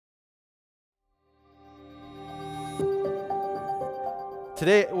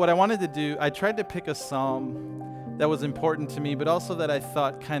Today, what I wanted to do, I tried to pick a psalm that was important to me, but also that I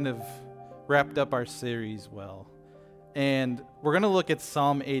thought kind of wrapped up our series well. And we're going to look at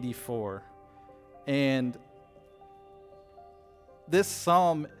Psalm 84. And this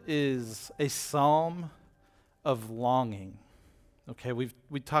psalm is a psalm of longing. Okay,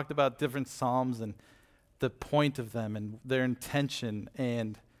 we talked about different psalms and the point of them and their intention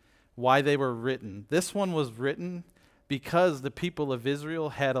and why they were written. This one was written because the people of Israel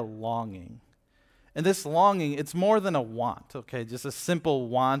had a longing. And this longing, it's more than a want, okay? Just a simple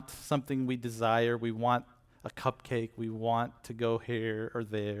want, something we desire. We want a cupcake. We want to go here or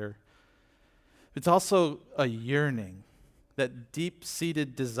there. It's also a yearning, that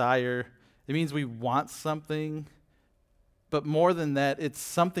deep-seated desire. It means we want something, but more than that, it's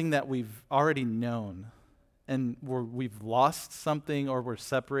something that we've already known, and we've lost something or we're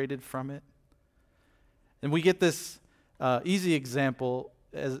separated from it. And we get this easy example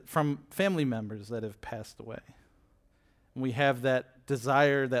from family members that have passed away. And we have that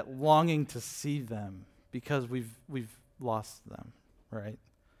desire, that longing to see them because we've lost them, right?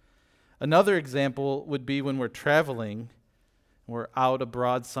 Another example would be when we're traveling, we're out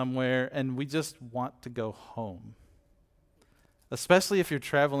abroad somewhere, and we just want to go home. Especially if you're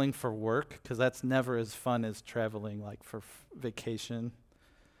traveling for work, because that's never as fun as traveling like for vacation.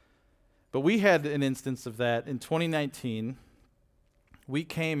 But we had an instance of that in 2019. We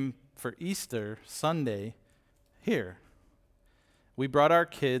came for Easter Sunday here. We brought our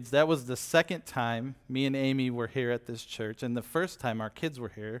kids. That was the second time me and Amy were here at this church, and the first time our kids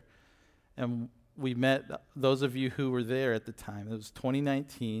were here. And we met those of you who were there at the time. It was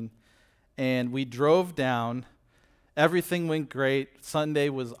 2019, and we drove down. Everything went great. Sunday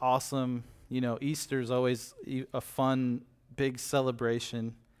was awesome. You know, Easter's always a fun, big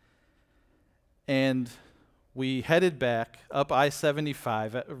celebration. And we headed back up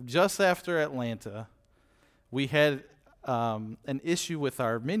I-75. Just after Atlanta, we had an issue with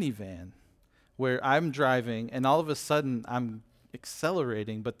our minivan where I'm driving, and all of a sudden I'm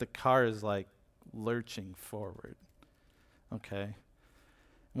accelerating, but the car is like lurching forward. Okay.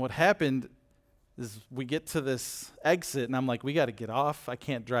 And what happened is we get to this exit, and I'm like, we got to get off. I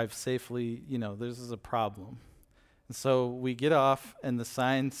can't drive safely. You know, this is a problem. And so we get off, and the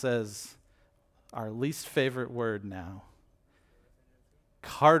sign says, our least favorite word now,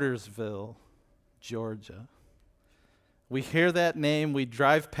 Cartersville, Georgia. We hear that name, we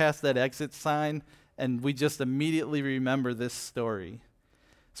drive past that exit sign, and we just immediately remember this story.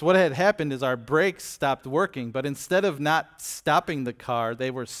 So what had happened is our brakes stopped working, but instead of not stopping the car,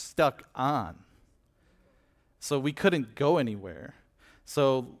 they were stuck on. So we couldn't go anywhere.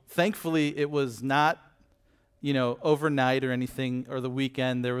 So thankfully, it was not overnight or anything, or the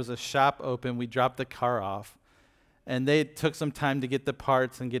weekend. There was a shop open. We dropped the car off, and they took some time to get the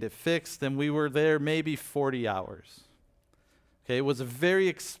parts and get it fixed, and we were there maybe 40 hours. Okay, it was a very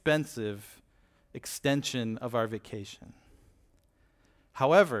expensive extension of our vacation.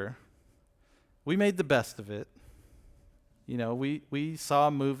 However, we made the best of it. You know, we saw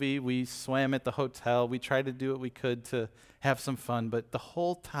a movie, we swam at the hotel, we tried to do what we could to have some fun, but the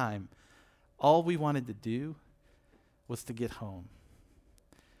whole time, all we wanted to do was to get home.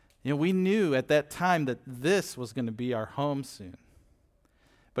 You know, we knew at that time that this was going to be our home soon.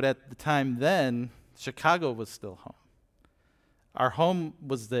 But at the time then, Chicago was still home. Our home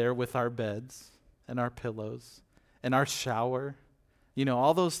was there with our beds and our pillows and our shower, you know,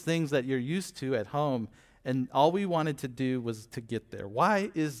 all those things that you're used to at home, and all we wanted to do was to get there.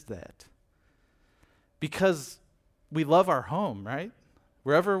 Why is that? Because we love our home, right?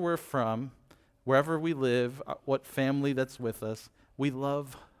 Wherever we're from, wherever we live, what family that's with us, we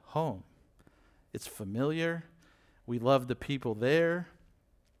love home. It's familiar. We love the people there.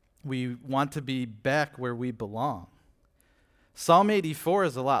 We want to be back where we belong. Psalm 84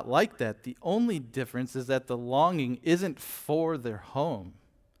 is a lot like that. The only difference is that the longing isn't for their home.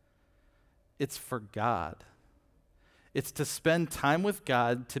 It's for God. It's to spend time with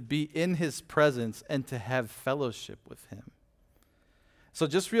God, to be in His presence, and to have fellowship with Him. So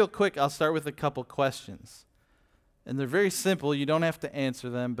just real quick, I'll start with a couple questions. And they're very simple. You don't have to answer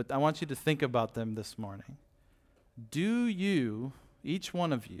them, but I want you to think about them this morning. Do you, each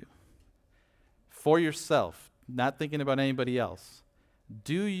one of you, for yourself, not thinking about anybody else,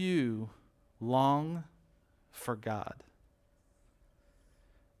 do you long for God?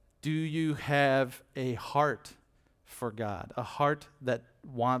 Do you have a heart for God, a heart that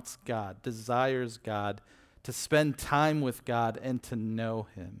wants God, desires God, to spend time with God and to know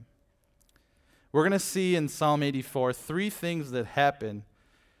Him? We're going to see in Psalm 84 three things that happen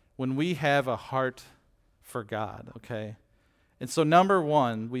when we have a heart for God, okay? And so number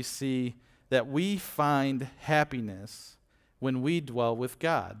one, we see that we find happiness when we dwell with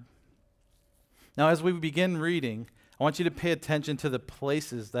God. Now, as we begin reading, I want you to pay attention to the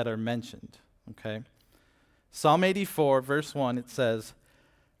places that are mentioned, okay? Psalm 84, verse 1, it says,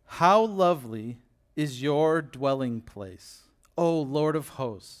 "How lovely is your dwelling place, O Lord of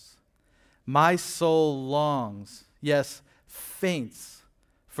hosts! My soul longs, yes, faints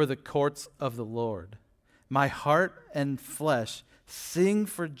for the courts of the Lord. My heart and flesh sing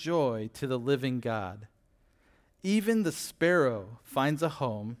for joy to the living God. Even the sparrow finds a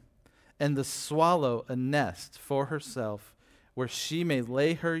home, and the swallow a nest for herself, where she may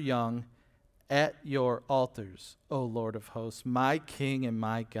lay her young at your altars, O Lord of hosts, my King and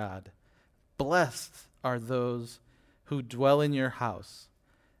my God. Blessed are those who dwell in your house,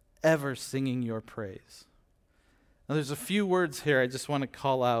 ever singing your praise." Now, there's a few words here I just want to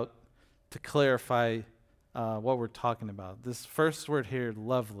call out to clarify what we're talking about. This first word here,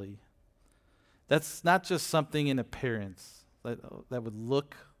 lovely, that's not just something in appearance that would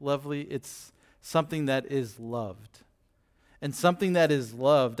look lovely. It's something that is loved. And something that is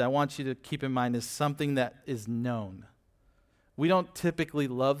loved, I want you to keep in mind, is something that is known. We don't typically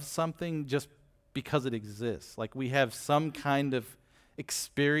love something just because it exists. Like we have some kind of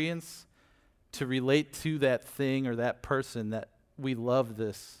experience to relate to that thing or that person, that we love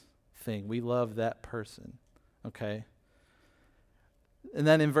this thing. We love that person. Okay? And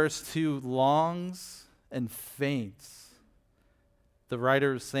then in verse 2, longs and faints. The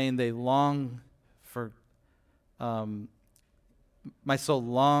writer is saying they long for, my soul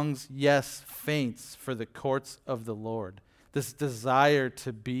longs, yes, faints for the courts of the Lord. This desire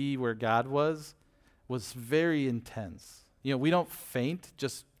to be where God was very intense. You know, we don't faint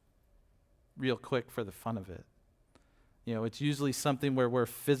just real quick for the fun of it. You know, it's usually something where we're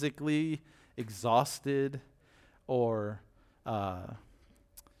physically exhausted or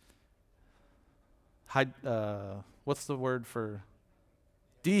what's the word for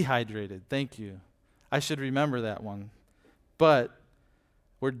dehydrated? Thank you. I should remember that one. But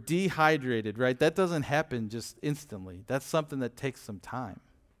we're dehydrated, right? That doesn't happen just instantly. That's something that takes some time.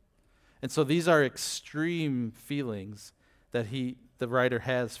 And so these are extreme feelings that the writer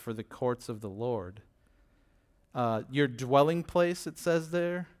has for the courts of the Lord. Your dwelling place, it says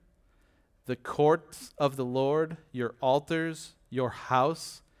there, the courts of the Lord, your altars, your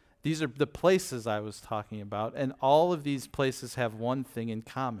house. These are the places I was talking about, and all of these places have one thing in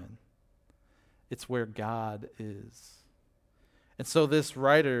common. It's where God is. And so this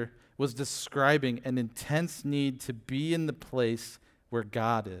writer was describing an intense need to be in the place where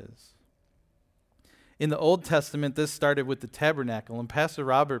God is. In the Old Testament, this started with the tabernacle, and Pastor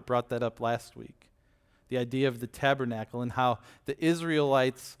Robert brought that up last week. The idea of the tabernacle and how the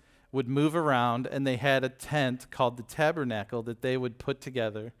Israelites would move around, and they had a tent called the tabernacle that they would put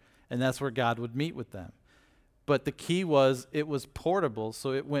together, and that's where God would meet with them. But the key was it was portable,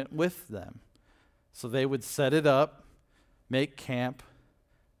 so it went with them. So they would set it up, make camp,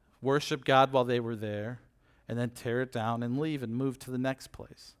 worship God while they were there, and then tear it down and leave and move to the next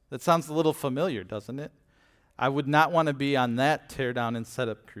place. That sounds a little familiar, doesn't it? I would not want to be on that tear down and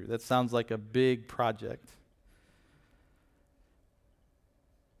setup crew. That sounds like a big project.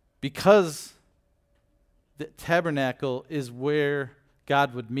 Because the tabernacle is where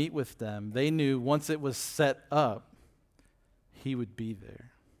God would meet with them, they knew once it was set up, he would be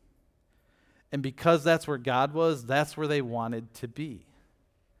there. And because that's where God was, that's where they wanted to be.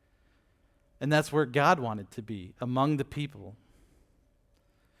 And that's where God wanted to be, among the people.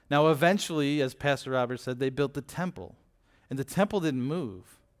 Now, eventually, as Pastor Robert said, they built the temple. And the temple didn't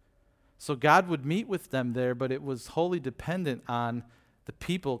move. So God would meet with them there, but it was wholly dependent on the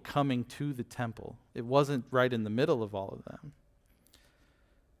people coming to the temple. It wasn't right in the middle of all of them.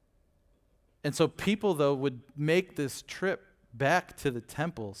 And so people, though, would make this trip back to the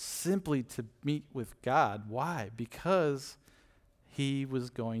temple simply to meet with God. Why? Because he was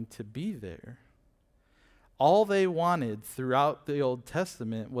going to be there. All they wanted throughout the Old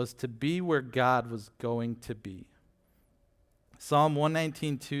Testament was to be where God was going to be. Psalm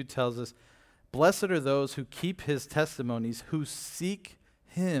 119:2 tells us, "Blessed are those who keep his testimonies, who seek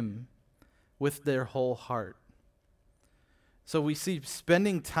him with their whole heart." So we see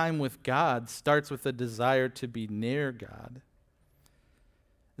spending time with God starts with a desire to be near God.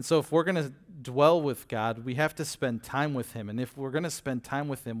 And so if we're going to dwell with God, we have to spend time with him. And if we're going to spend time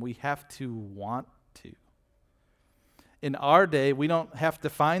with him, we have to want to. In our day, we don't have to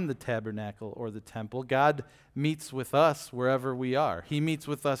find the tabernacle or the temple. God meets with us wherever we are. He meets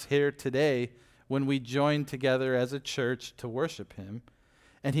with us here today when we join together as a church to worship him.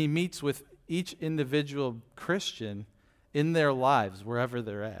 And he meets with each individual Christian in their lives, wherever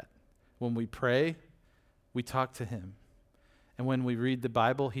they're at. When we pray, we talk to him. And when we read the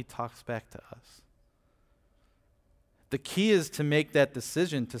Bible, he talks back to us. The key is to make that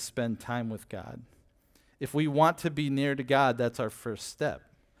decision to spend time with God. If we want to be near to God, that's our first step.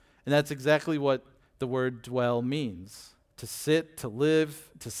 And that's exactly what the word dwell means. To sit, to live,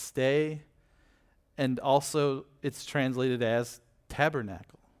 to stay. And also it's translated as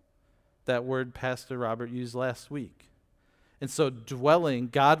tabernacle. That word Pastor Robert used last week. And so dwelling,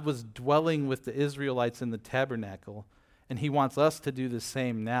 God was dwelling with the Israelites in the tabernacle, and he wants us to do the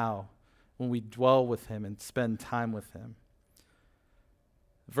same now when we dwell with him and spend time with him.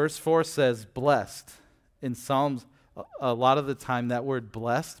 Verse 4 says, blessed. In Psalms, a lot of the time that word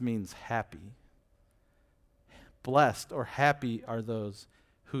blessed means happy. Blessed or happy are those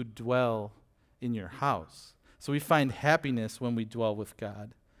who dwell in your house. So we find happiness when we dwell with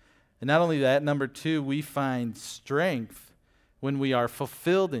God. And not only that, number 2, we find strength when we are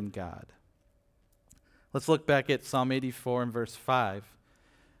fulfilled in God. Let's look back at Psalm 84 and verse 5.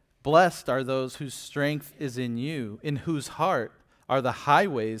 Blessed are those whose strength is in you, in whose heart are the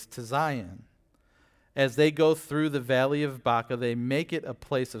highways to Zion. As they go through the valley of Baca, they make it a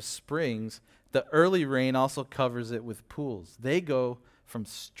place of springs. The early rain also covers it with pools. They go from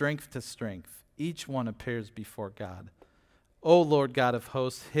strength to strength. Each one appears before God. O Lord God of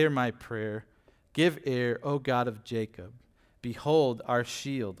hosts, hear my prayer. Give ear, O God of Jacob. Behold our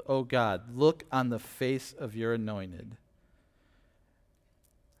shield, O God. Look on the face of your anointed.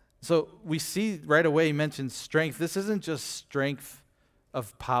 So we see right away he mentions strength. This isn't just strength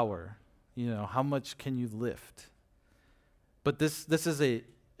of power. How much can you lift? But this is a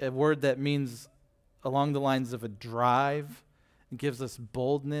word that means along the lines of a drive. It gives us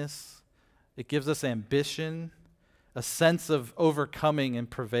boldness. It gives us ambition, a sense of overcoming and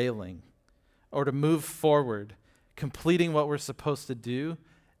prevailing, or to move forward, completing what we're supposed to do,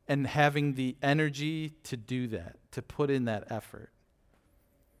 and having the energy to do that, to put in that effort.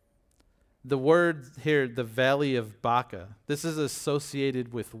 The word here, the valley of Baca, this is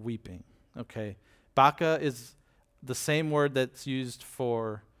associated with weeping, okay? Baca is the same word that's used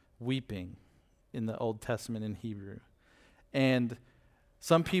for weeping in the Old Testament in Hebrew. And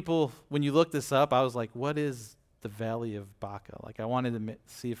some people, when you look this up, I was like, what is the valley of Baca? I wanted to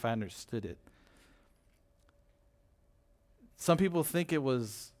see if I understood it. Some people think it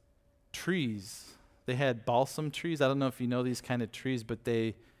was trees. They had balsam trees. I don't know if you know these kind of trees, but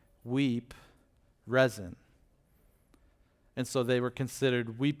they weep resin. And so they were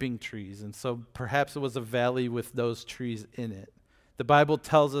considered weeping trees. And so perhaps it was a valley with those trees in it. The Bible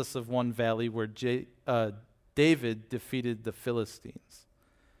tells us of one valley where David defeated the Philistines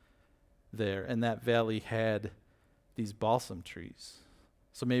there. And that valley had these balsam trees.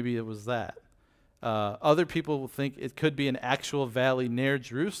 So maybe it was that. Other people will think it could be an actual valley near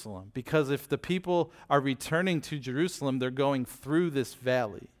Jerusalem, because if the people are returning to Jerusalem, they're going through this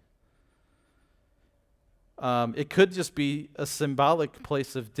valley. It could just be a symbolic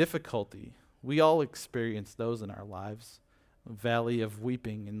place of difficulty. We all experience those in our lives. A valley of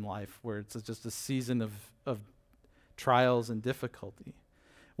weeping in life where it's just a season of trials and difficulty.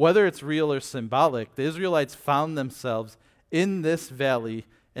 Whether it's real or symbolic, the Israelites found themselves in this valley,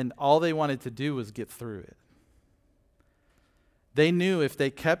 and all they wanted to do was get through it. They knew if they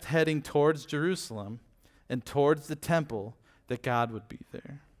kept heading towards Jerusalem and towards the temple, that God would be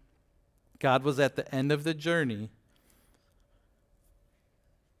there. God was at the end of the journey,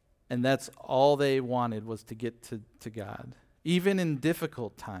 and that's all they wanted, was to get to God. Even in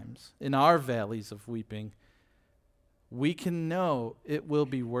difficult times, in our valleys of weeping, we can know it will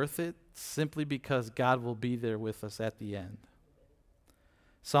be worth it simply because God will be there with us at the end.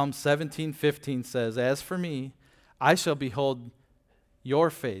 Psalm 17:15 says, "As for me, I shall behold your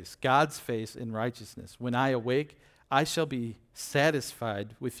face, God's face, in righteousness. When I awake, I shall be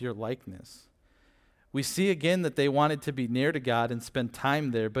satisfied with your likeness." We see again that they wanted to be near to God and spend time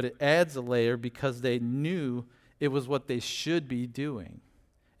there, but it adds a layer because they knew it was what they should be doing.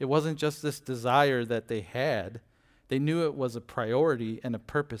 It wasn't just this desire that they had. They knew it was a priority and a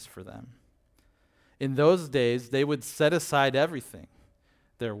purpose for them. In those days, they would set aside everything.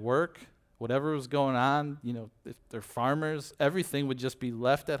 Their work, whatever was going on, if they're farmers, everything would just be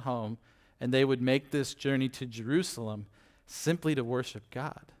left at home, and they would make this journey to Jerusalem simply to worship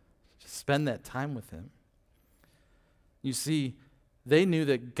God, to spend that time with him. You see, they knew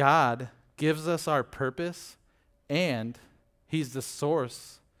that God gives us our purpose, and he's the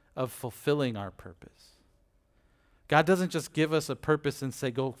source of fulfilling our purpose. God doesn't just give us a purpose and say,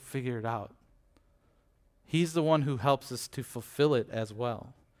 go figure it out. He's the one who helps us to fulfill it as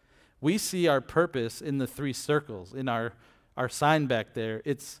well. We see our purpose in the three circles, in our sign back there.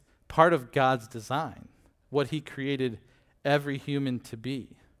 It's part of God's design, what he created every human to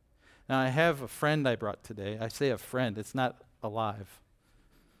be. Now, I have a friend I brought today. I say a friend, it's not alive.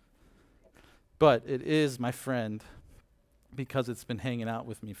 But it is my friend because it's been hanging out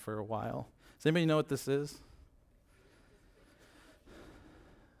with me for a while. Does anybody know what this is?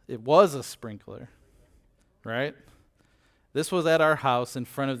 It was a sprinkler, right? This was at our house in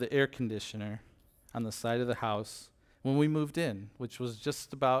front of the air conditioner on the side of the house when we moved in, which was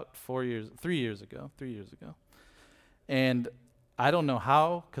just about 3 years ago. And I don't know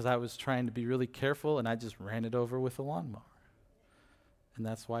how, because I was trying to be really careful, and I just ran it over with a lawnmower. And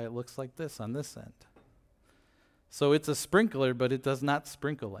that's why it looks like this on this end. So it's a sprinkler, but it does not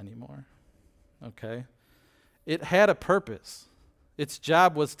sprinkle anymore, okay? It had a purpose. Its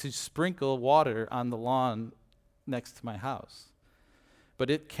job was to sprinkle water on the lawn next to my house.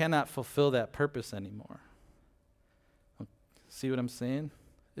 But it cannot fulfill that purpose anymore. See what I'm saying?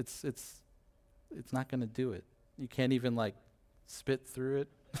 It's not going to do it. You can't even like spit through it,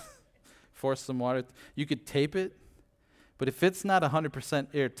 force some water. You could tape it, but if it's not 100%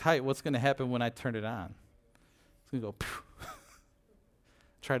 airtight, what's going to happen when I turn it on? It's going to go phew.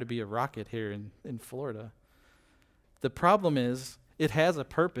 Try to be a rocket here in Florida. The problem is it has a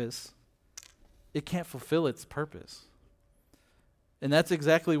purpose. It can't fulfill its purpose. And that's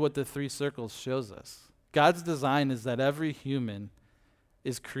exactly what the three circles shows us. God's design is that every human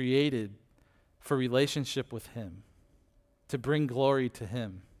is created for relationship with him, to bring glory to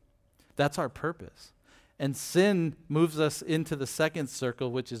him. That's our purpose. And sin moves us into the second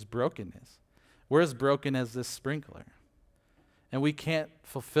circle, which is brokenness. We're as broken as this sprinkler. And we can't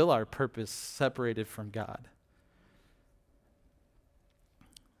fulfill our purpose separated from God.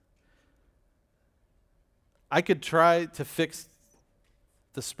 I could try to fix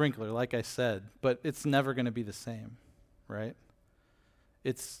the sprinkler, like I said, but it's never going to be the same, right?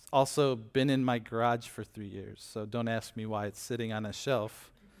 It's also been in my garage for 3 years, so don't ask me why it's sitting on a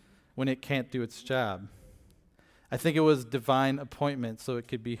shelf when it can't do its job. I think it was divine appointment so it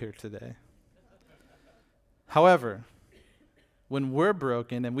could be here today. However, when we're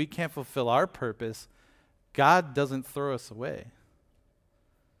broken and we can't fulfill our purpose, God doesn't throw us away.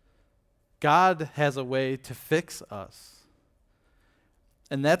 God has a way to fix us.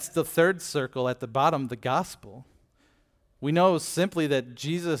 And that's the third circle at the bottom, the gospel. We know simply that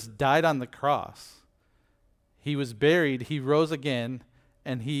Jesus died on the cross. He was buried, he rose again,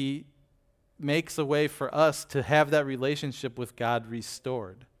 and he makes a way for us to have that relationship with God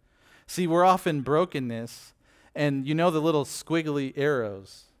restored. See, we're off in brokenness, and you know the little squiggly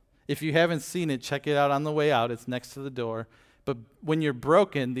arrows. If you haven't seen it, check it out on the way out. It's next to the door. But when you're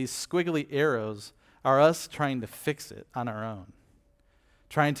broken, these squiggly arrows are us trying to fix it on our own,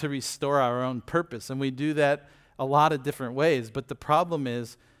 trying to restore our own purpose. And we do that a lot of different ways. But the problem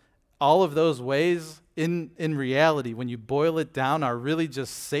is, all of those ways, in reality, when you boil it down, are really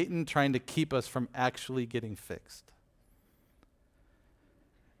just Satan trying to keep us from actually getting fixed.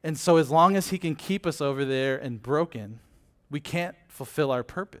 And so as long as he can keep us over there and broken, we can't fulfill our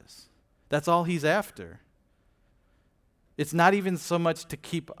purpose. That's all he's after. It's not even so much to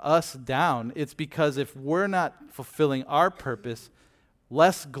keep us down. It's because if we're not fulfilling our purpose,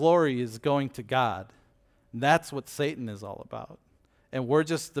 less glory is going to God. And that's what Satan is all about. And we're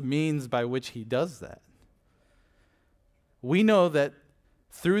just the means by which he does that. We know that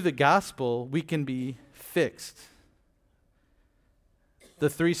through the gospel, we can be fixed. The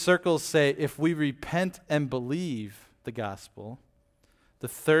three circles say if we repent and believe the gospel, the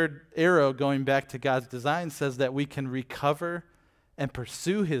third arrow going back to God's design says that we can recover and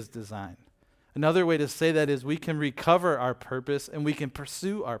pursue his design. Another way to say that is we can recover our purpose and we can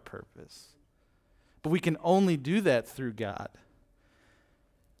pursue our purpose. But we can only do that through God.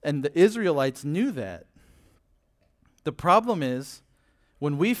 And the Israelites knew that. The problem is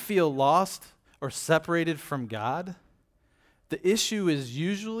when we feel lost or separated from God, the issue is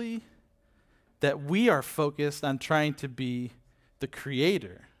usually that we are focused on trying to be the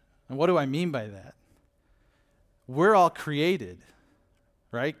creator. And what do I mean by that? We're all created,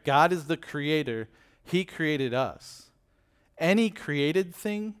 right? God is the creator. He created us. Any created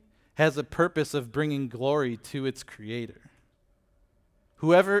thing has a purpose of bringing glory to its creator.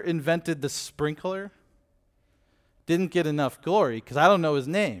 Whoever invented the sprinkler didn't get enough glory because I don't know his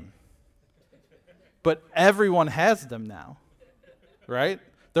name. But everyone has them now, right?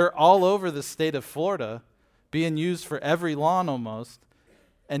 They're all over the state of Florida being used for every lawn almost,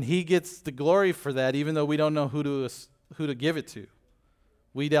 and he gets the glory for that even though we don't know who to give it to.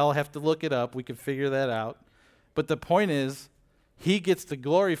 We'd all have to look it up. We could figure that out. But the point is, He gets the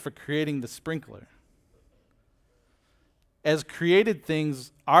glory for creating the sprinkler. As created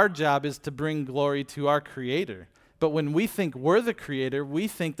things, our job is to bring glory to our Creator. But when we think we're the Creator, we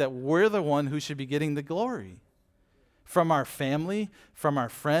think that we're the one who should be getting the glory. From our family, from our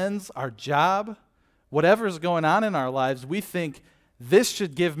friends, our job, whatever's going on in our lives, we think this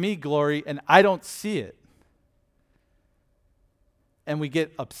should give me glory and I don't see it. And we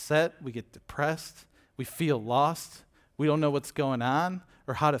get upset, we get depressed, we feel lost, we don't know what's going on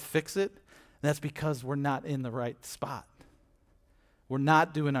or how to fix it. And that's because we're not in the right spot. We're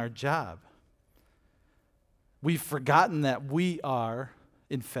not doing our job. We've forgotten that we are,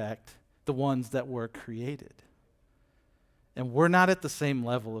 in fact, the ones that were created. And we're not at the same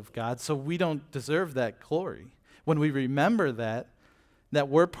level of God, so we don't deserve that glory. When we remember that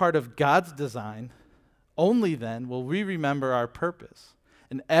we're part of God's design, only then will we remember our purpose.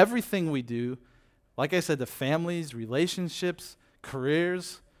 And everything we do, like I said, the families, relationships,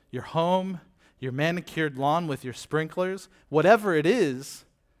 careers, your home, your manicured lawn with your sprinklers, whatever it is,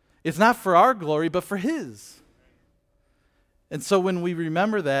 it's not for our glory, but for His. And so when we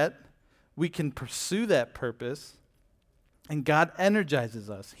remember that, we can pursue that purpose, and God energizes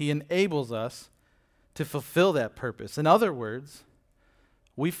us. He enables us to fulfill that purpose. In other words,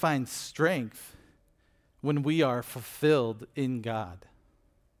 we find strength when we are fulfilled in God.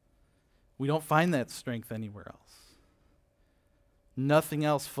 We don't find that strength anywhere else. Nothing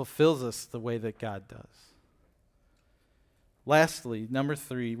else fulfills us the way that God does. Lastly, number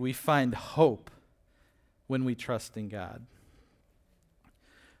 3, we find hope when we trust in God.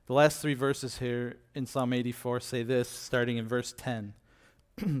 The last 3 verses here in Psalm 84 say this, starting in verse 10.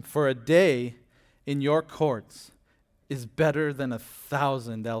 For a day in your courts is better than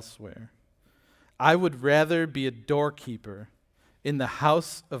 1,000 elsewhere. I would rather be a doorkeeper in the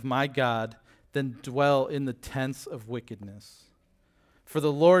house of my God than dwell in the tents of wickedness. For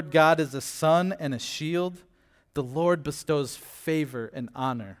the Lord God is a sun and a shield. The Lord bestows favor and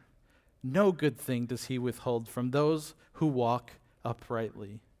honor. No good thing does He withhold from those who walk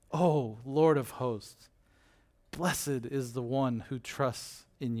uprightly. Oh, Lord of hosts, blessed is the one who trusts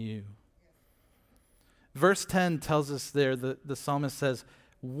in you. Verse 10 tells us there, the psalmist says,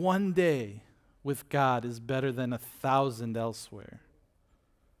 one day with God is better than 1,000 elsewhere.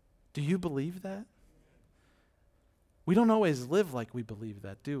 Do you believe that? We don't always live like we believe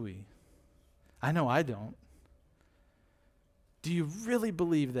that, do we? I know I don't. Do you really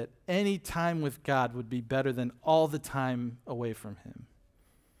believe that any time with God would be better than all the time away from Him?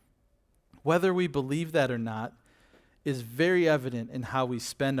 Whether we believe that or not is very evident in how we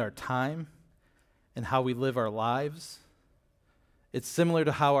spend our time and how we live our lives. It's similar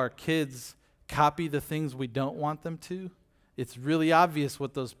to how our kids copy the things we don't want them to. It's really obvious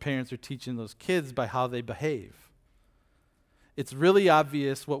what those parents are teaching those kids by how they behave. It's really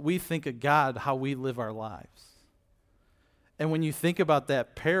obvious what we think of God, how we live our lives. And when you think about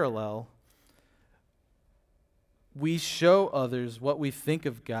that parallel, we show others what we think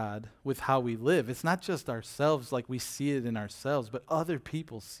of God with how we live. It's not just ourselves like we see it in ourselves, but other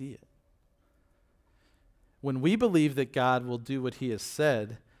people see it. When we believe that God will do what He has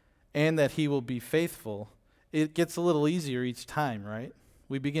said and that He will be faithful, it gets a little easier each time, right?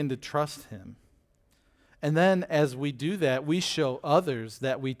 We begin to trust Him. And then as we do that, we show others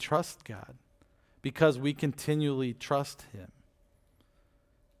that we trust God because we continually trust Him.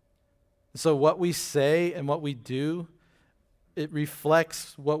 So what we say and what we do, it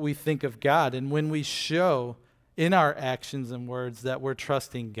reflects what we think of God. And when we show in our actions and words that we're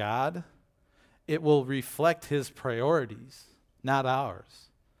trusting God, it will reflect His priorities, not ours.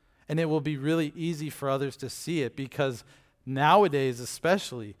 And it will be really easy for others to see it because nowadays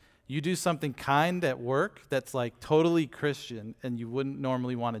especially, you do something kind at work that's like totally Christian and you wouldn't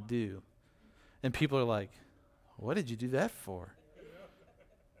normally want to do. And people are like, what did you do that for?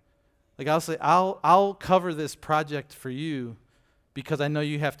 Like I'll say, I'll cover this project for you because I know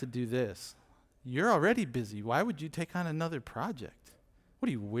you have to do this. You're already busy. Why would you take on another project? What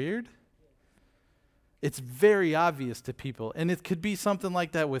are you, weird? It's very obvious to people. And it could be something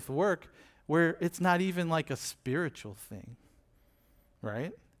like that with work where it's not even like a spiritual thing,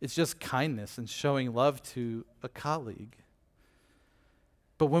 right? It's just kindness and showing love to a colleague.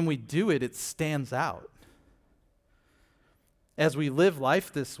 But when we do it, it stands out. As we live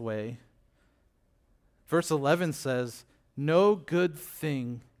life this way, verse 11 says, no good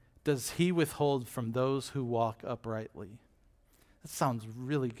thing does He withhold from those who walk uprightly. That sounds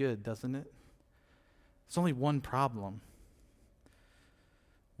really good, doesn't it? There's only one problem.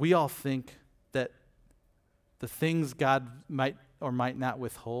 We all think that the things God might or might not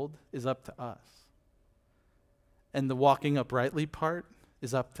withhold is up to us. And the walking uprightly part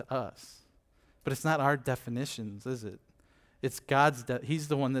is up to us. But it's not our definitions, is it? It's God's. He's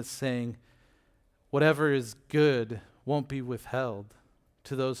the one that's saying, whatever is good won't be withheld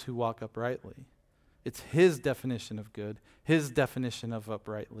to those who walk uprightly. It's his definition of good, his definition of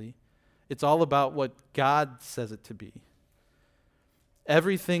uprightly. It's all about what God says it to be.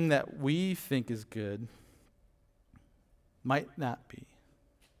 Everything that we think is good might not be,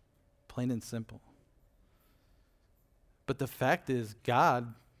 plain and simple. But the fact is,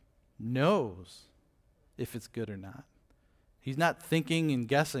 God knows if it's good or not. He's not thinking and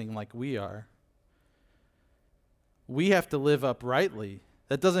guessing like we are. We have to live uprightly.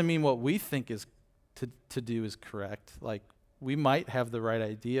 That doesn't mean what we think is to do is correct. Like, we might have the right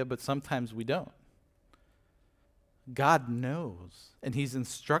idea, but sometimes we don't. God knows, and he's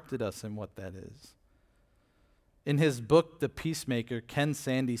instructed us in what that is. In his book, The Peacemaker, Ken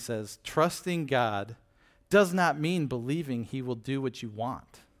Sande says, trusting God does not mean believing he will do what you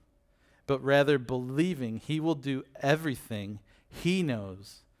want, but rather believing he will do everything he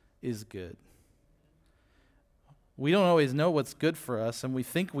knows is good. We don't always know what's good for us, and we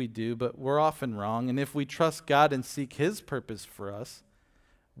think we do, but we're often wrong. And if we trust God and seek his purpose for us,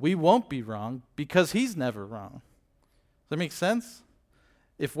 we won't be wrong because he's never wrong. Does that make sense?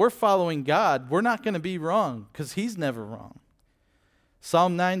 If we're following God, we're not going to be wrong because he's never wrong.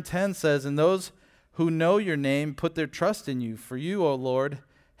 Psalm 9:10 says, and those who know your name put their trust in you, for you, O Lord,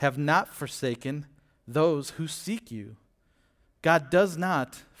 have not forsaken those who seek you. God does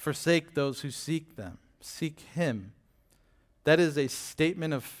not forsake those who seek him. That is a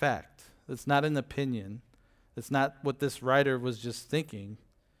statement of fact. It's not an opinion. It's not what this writer was just thinking.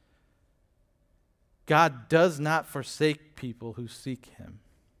 God does not forsake people who seek him.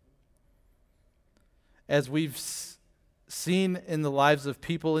 As we've seen in the lives of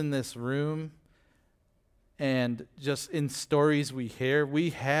people in this room and just in stories we hear,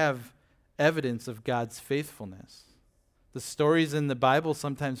 we have evidence of God's faithfulness. The stories in the Bible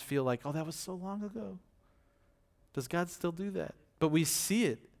sometimes feel like, oh, that was so long ago. Does God still do that? But we see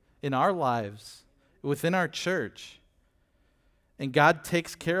it in our lives, within our church. And God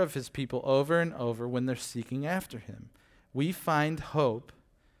takes care of his people over and over when they're seeking after him. We find hope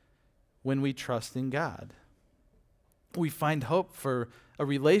when we trust in God. We find hope for a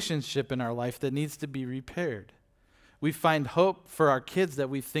relationship in our life that needs to be repaired. We find hope for our kids that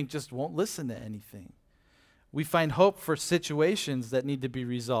we think just won't listen to anything. We find hope for situations that need to be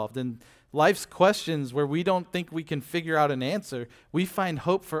resolved. And life's questions where we don't think we can figure out an answer, we find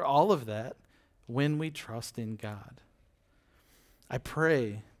hope for all of that when we trust in God. I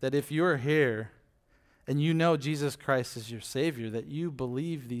pray that if you're here and you know Jesus Christ is your Savior, that you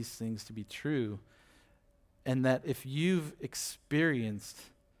believe these things to be true, and that if you've experienced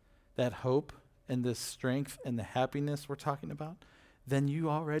that hope and the strength and the happiness we're talking about, then you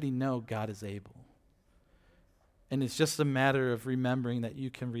already know God is able. And it's just a matter of remembering that you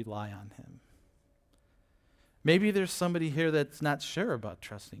can rely on him. Maybe there's somebody here that's not sure about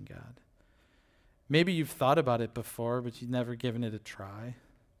trusting God. Maybe you've thought about it before, but you've never given it a try.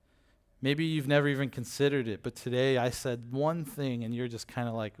 Maybe you've never even considered it, but today I said one thing and you're just kind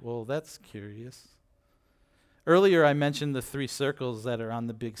of like, well, that's curious. Earlier I mentioned the 3 circles that are on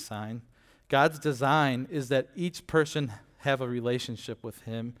the big sign. God's design is that each person have a relationship with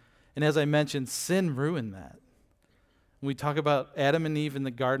him. And as I mentioned, sin ruined that. When we talk about Adam and Eve in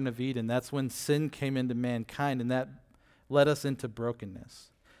the Garden of Eden, that's when sin came into mankind, and that led us into brokenness.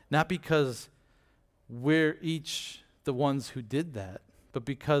 Not because we're each the ones who did that, but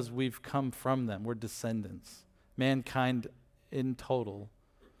because we've come from them. We're descendants. Mankind in total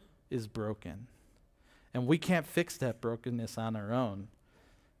is broken. And we can't fix that brokenness on our own.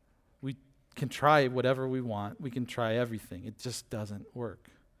 We can try whatever we want. We can try everything. It just doesn't work.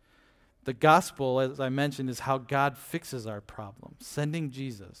 The gospel, as I mentioned, is how God fixes our problem, sending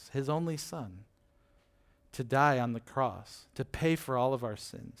Jesus, his only son, to die on the cross, to pay for all of our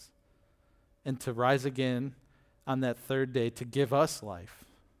sins, and to rise again on that 3rd day to give us life.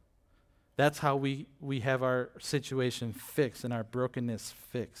 That's how we have our situation fixed and our brokenness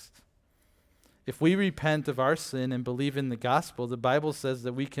fixed. If we repent of our sin and believe in the gospel, the Bible says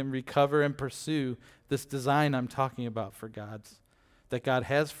that we can recover and pursue this design I'm talking about that God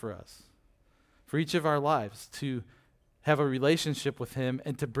has for us. For each of our lives, to have a relationship with him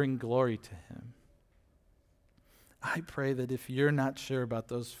and to bring glory to him. I pray that if you're not sure about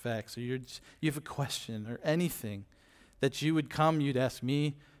those facts, or you have a question or anything, that you would come, you'd ask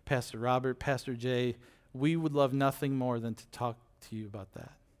me, Pastor Robert, Pastor Jay. We would love nothing more than to talk to you about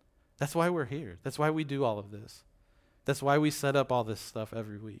that. That's why we're here. That's why we do all of this. That's why we set up all this stuff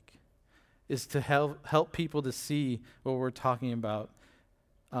every week, is to help people to see what we're talking about,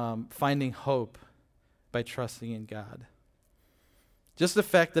 finding hope by trusting in God. Just the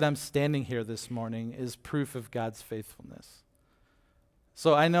fact that I'm standing here this morning is proof of God's faithfulness.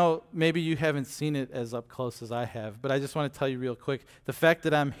 So I know maybe you haven't seen it as up close as I have, but I just want to tell you real quick, the fact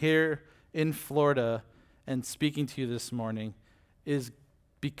that I'm here in Florida and speaking to you this morning is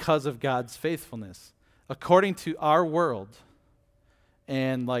because of God's faithfulness. According to our world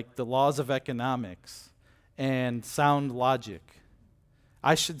and like the laws of economics and sound logic,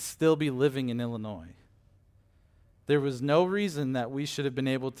 I should still be living in Illinois. There was no reason that we should have been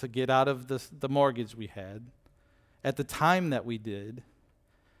able to get out of the mortgage we had at the time that we did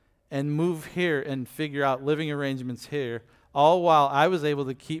and move here and figure out living arrangements here, all while I was able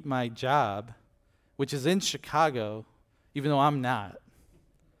to keep my job, which is in Chicago, even though I'm not.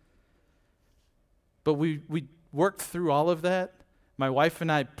 But we worked through all of that. My wife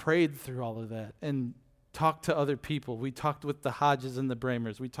and I prayed through all of that and talked to other people. We talked with the Hodges and the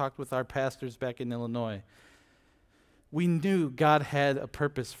Bramers. We talked with our pastors back in Illinois. We knew God had a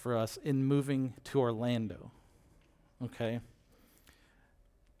purpose for us in moving to Orlando, okay?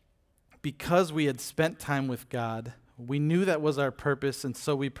 Because we had spent time with God, we knew that was our purpose, and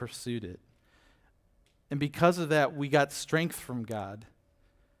so we pursued it. And because of that, we got strength from God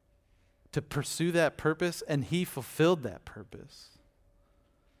to pursue that purpose, and He fulfilled that purpose.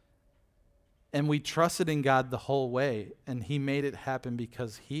 And we trusted in God the whole way, and He made it happen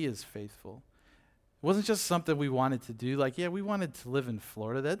because He is faithful. It wasn't just something we wanted to do. Like, yeah, we wanted to live in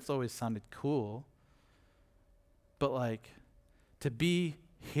Florida. That's always sounded cool. But like, to be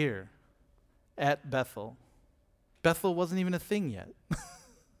here at Bethel. Bethel wasn't even a thing yet.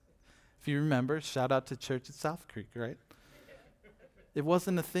 If you remember, shout out to church at South Creek, right? It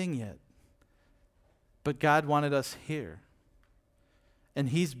wasn't a thing yet. But God wanted us here. And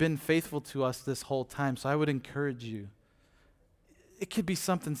He's been faithful to us this whole time. So I would encourage you. It could be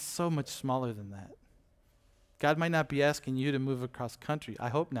something so much smaller than that. God might not be asking you to move across country. I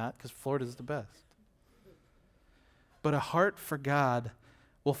hope not, because Florida's the best. But a heart for God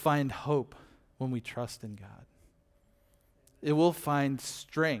will find hope when we trust in God. It will find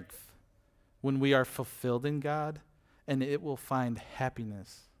strength when we are fulfilled in God, and it will find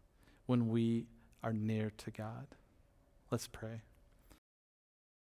happiness when we are near to God. Let's pray.